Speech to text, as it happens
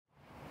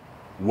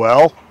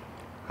Well,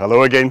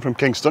 hello again from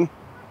Kingston.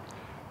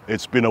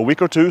 It's been a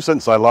week or two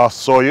since I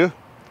last saw you,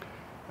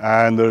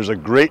 and there's a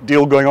great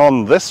deal going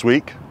on this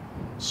week,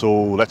 so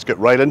let's get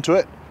right into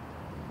it.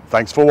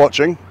 Thanks for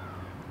watching,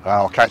 and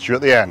I'll catch you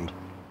at the end.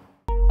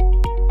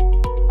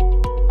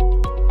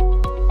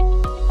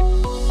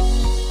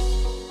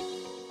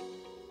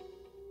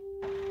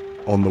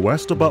 On the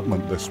west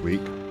abutment this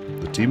week,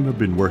 the team have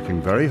been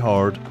working very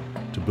hard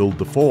to build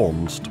the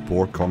forms to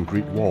pour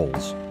concrete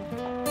walls.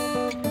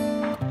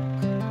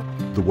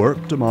 The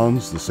work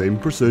demands the same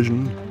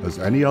precision as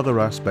any other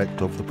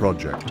aspect of the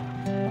project.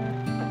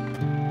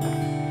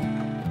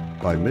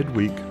 By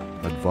midweek,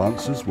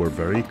 advances were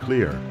very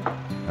clear,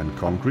 and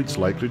concrete's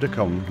likely to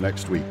come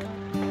next week.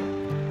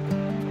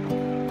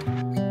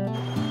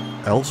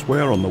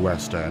 Elsewhere on the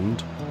West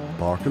End,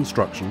 Bar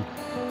Construction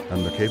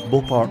and the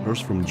capable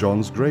partners from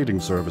John's Grading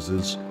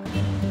Services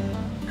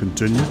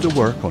continue to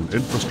work on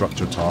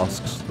infrastructure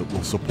tasks that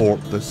will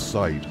support this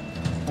side.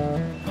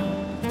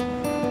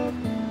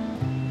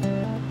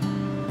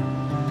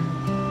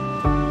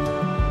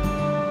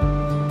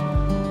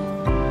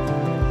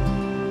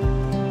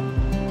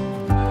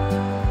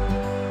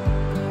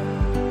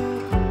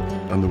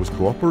 And there was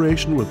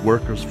cooperation with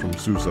workers from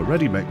Sousa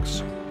Ready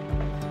Mix,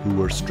 who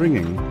were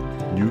stringing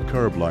new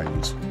curb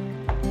lines.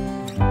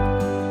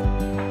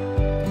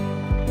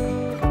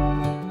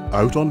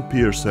 Out on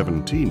Pier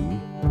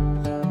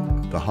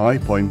 17, the high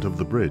point of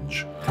the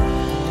bridge,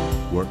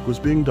 work was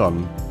being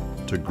done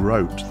to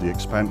grout the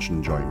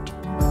expansion joint.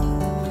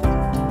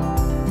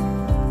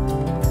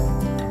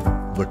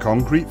 The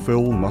concrete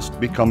fill must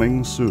be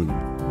coming soon.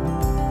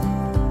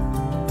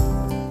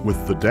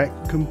 With the deck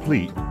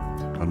complete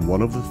and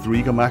one of the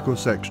 3 Gamako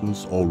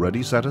sections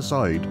already set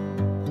aside,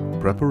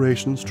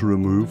 preparations to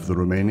remove the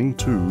remaining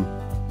 2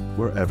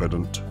 were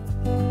evident.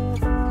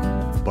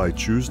 By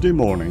Tuesday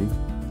morning,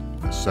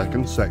 the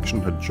second section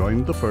had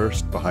joined the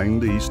first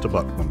behind the east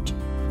abutment.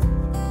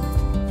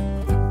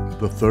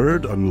 The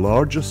third and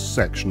largest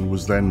section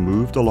was then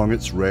moved along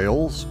its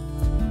rails,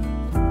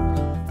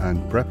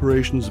 and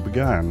preparations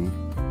began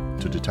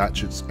to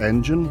detach its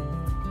engine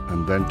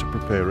and then to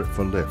prepare it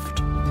for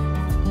lift.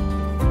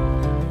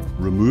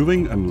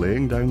 Removing and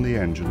laying down the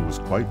engine was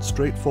quite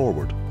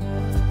straightforward.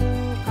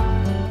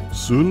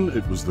 Soon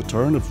it was the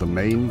turn of the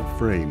main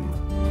frame.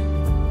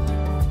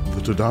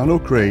 The Tadano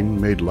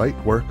crane made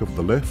light work of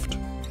the lift,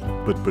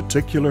 but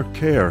particular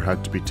care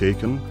had to be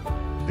taken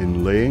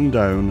in laying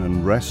down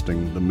and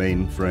resting the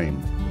main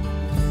frame.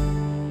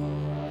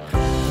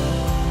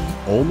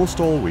 Almost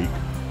all week,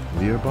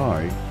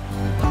 nearby,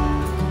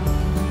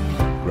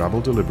 gravel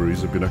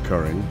deliveries have been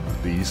occurring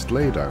at the east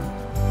laydown,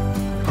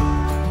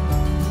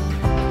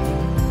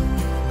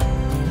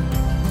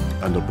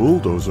 and a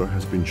bulldozer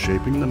has been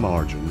shaping the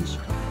margins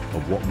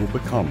of what will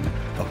become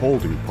a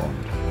holding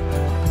pond.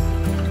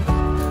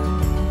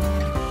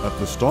 At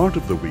the start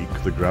of the week,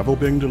 the gravel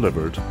being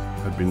delivered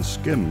had been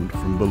skimmed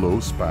from below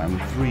span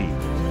 3.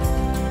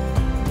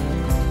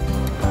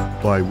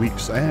 By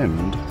week's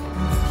end,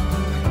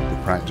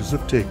 the practice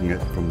of taking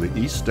it from the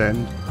east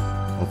end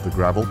of the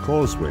gravel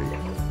causeway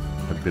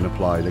had been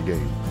applied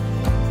again.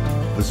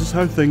 This is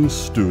how things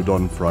stood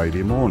on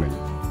Friday morning,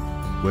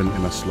 when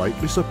in a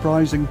slightly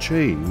surprising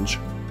change,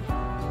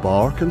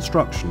 Bar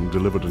Construction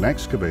delivered an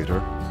excavator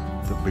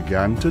that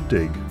began to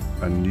dig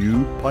a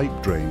new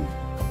pipe drain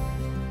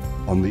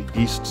on the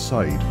east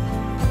side.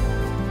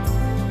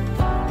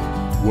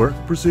 Work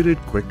proceeded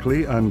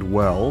quickly and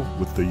well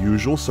with the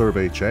usual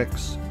survey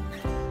checks,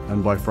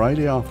 and by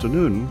Friday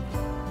afternoon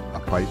a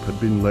pipe had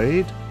been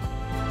laid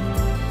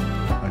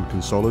and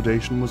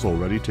consolidation was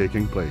already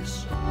taking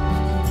place.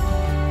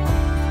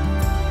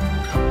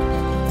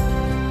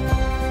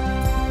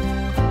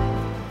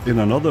 In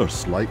another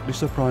slightly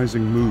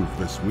surprising move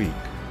this week,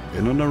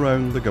 in and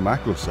around the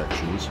Gamako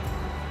sections,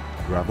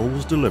 gravel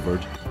was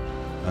delivered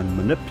and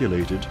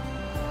manipulated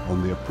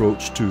on the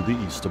approach to the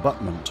east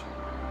abutment.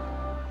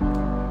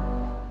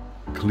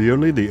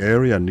 Clearly the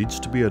area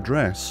needs to be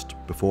addressed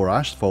before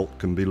asphalt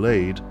can be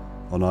laid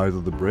on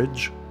either the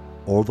bridge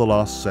or the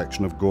last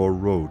section of Gore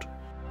Road.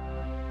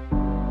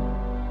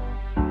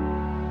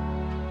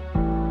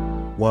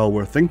 While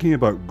we're thinking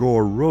about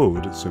Gore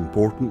Road, it's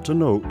important to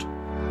note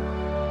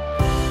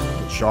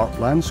that Sharp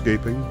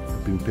Landscaping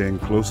have been paying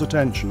close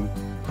attention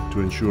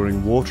to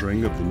ensuring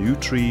watering of the new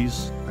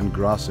trees and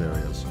grass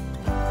areas.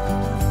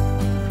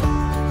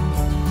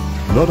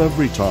 Not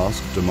every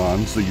task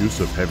demands the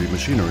use of heavy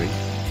machinery,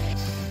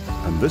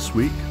 and this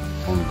week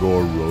on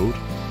Gore Road,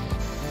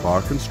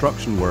 Bar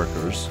Construction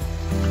workers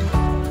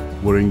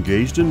were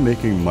engaged in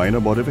making minor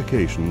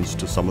modifications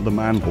to some of the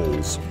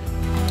manholes.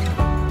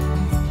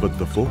 But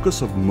the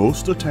focus of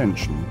most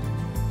attention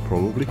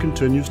probably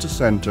continues to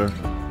centre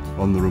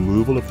on the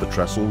removal of the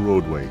trestle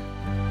roadway.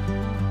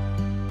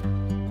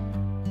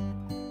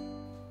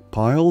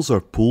 Piles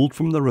are pulled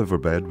from the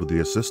riverbed with the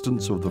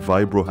assistance of the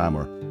vibro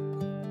hammer.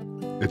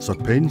 It's a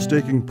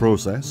painstaking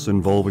process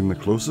involving the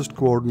closest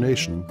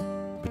coordination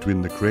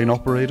between the crane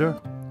operator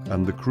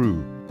and the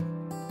crew,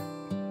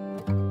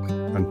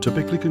 and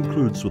typically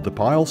concludes with the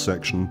pile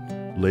section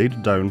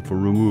laid down for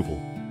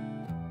removal.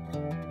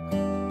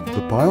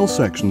 The pile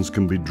sections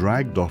can be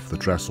dragged off the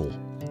trestle,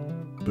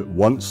 but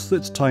once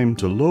it's time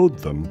to load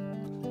them,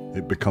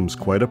 it becomes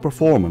quite a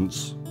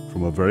performance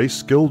from a very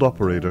skilled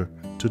operator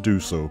to do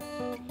so.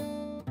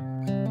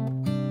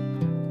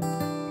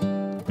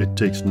 It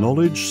takes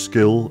knowledge,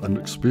 skill and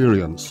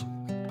experience,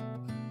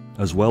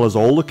 as well as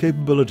all the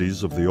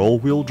capabilities of the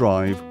all-wheel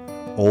drive,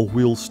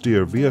 all-wheel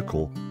steer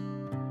vehicle,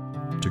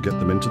 to get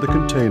them into the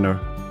container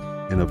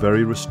in a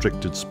very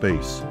restricted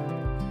space.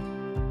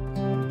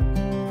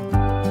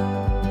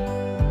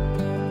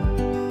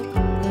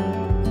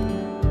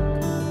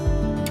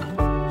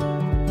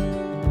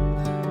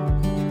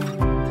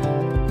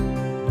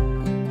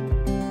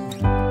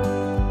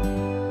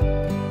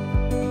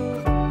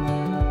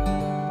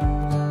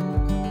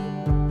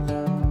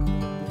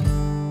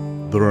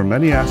 There are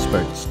many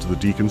aspects to the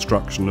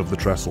deconstruction of the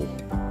trestle.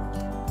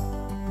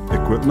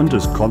 Equipment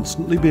is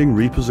constantly being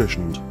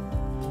repositioned.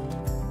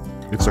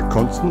 It's a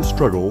constant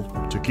struggle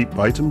to keep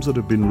items that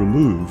have been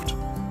removed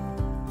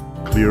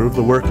clear of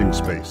the working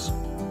space.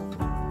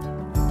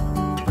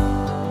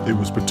 It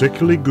was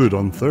particularly good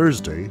on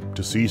Thursday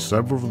to see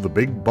several of the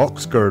big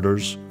box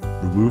girders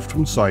removed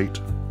from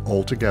site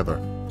altogether.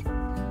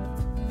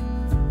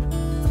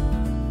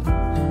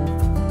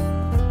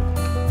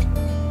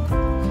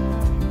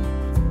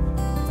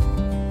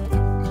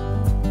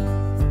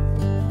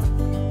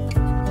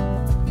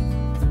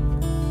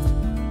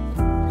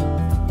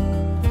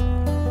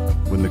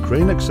 When the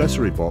crane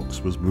accessory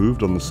box was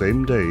moved on the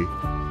same day,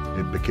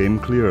 it became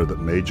clear that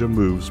major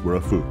moves were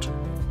afoot.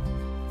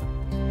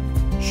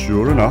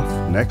 Sure enough,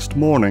 next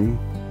morning,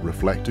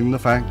 reflecting the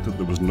fact that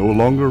there was no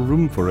longer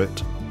room for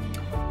it,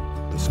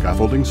 the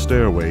scaffolding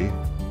stairway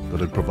that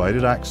had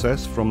provided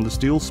access from the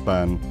steel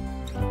span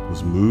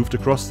was moved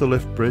across the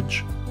lift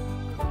bridge,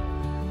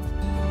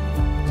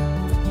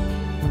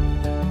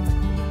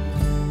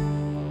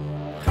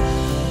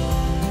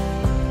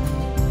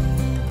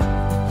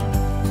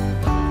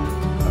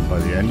 and by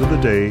the end of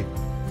the day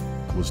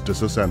was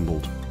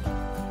disassembled.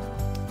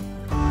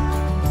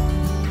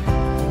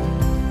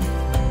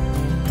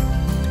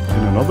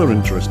 Another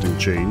interesting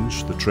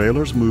change, the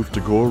trailers moved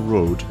to Gore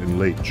Road in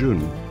late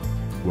June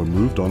were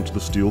moved onto the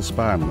steel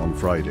span on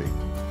Friday.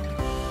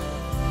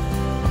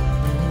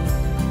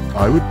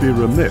 I would be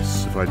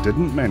remiss if I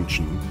didn't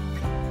mention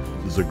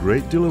there's a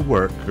great deal of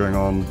work going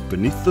on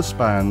beneath the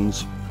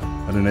spans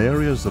and in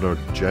areas that are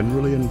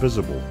generally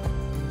invisible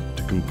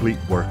to complete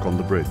work on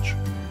the bridge.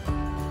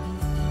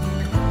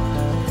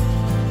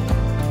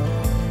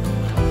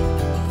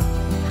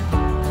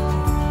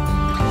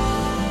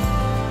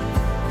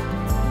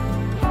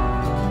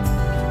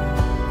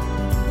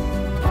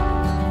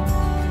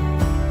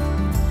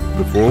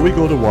 Before we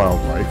go to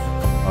wildlife,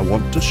 I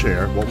want to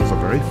share what was a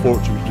very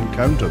fortunate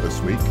encounter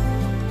this week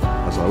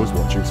as I was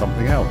watching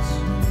something else,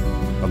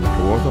 and the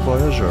Kawartha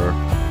Voyageur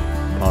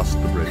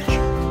passed the bridge.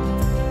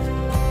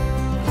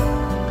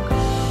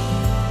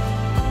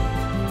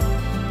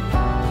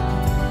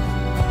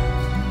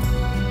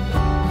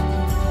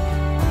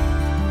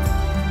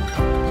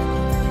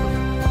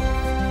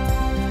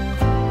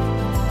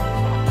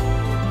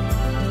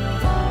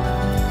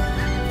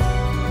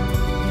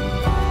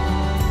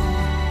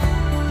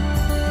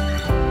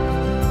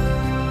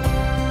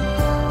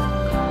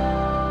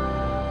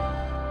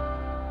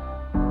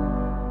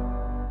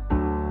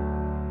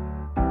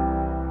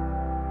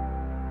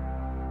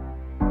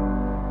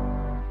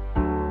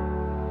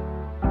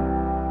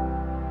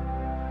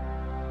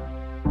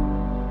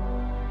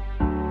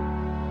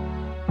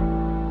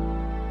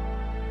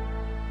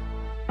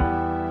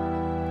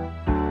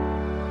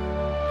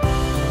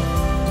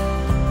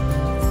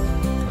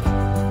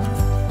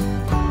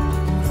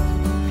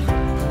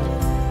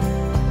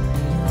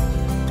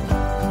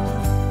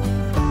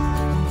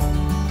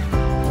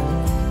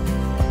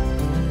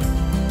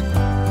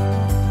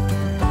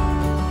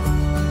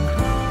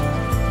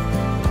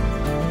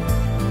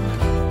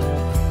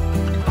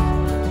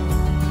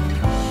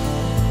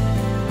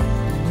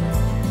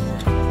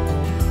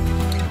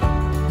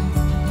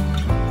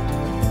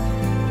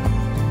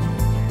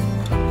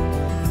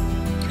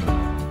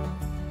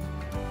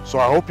 So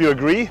I hope you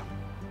agree,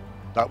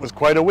 that was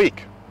quite a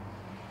week.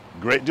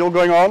 Great deal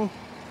going on,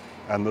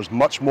 and there's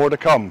much more to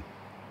come.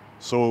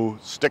 So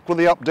stick with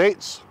the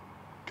updates,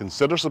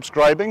 consider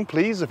subscribing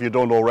please if you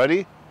don't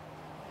already,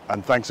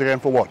 and thanks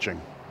again for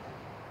watching.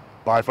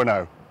 Bye for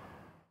now.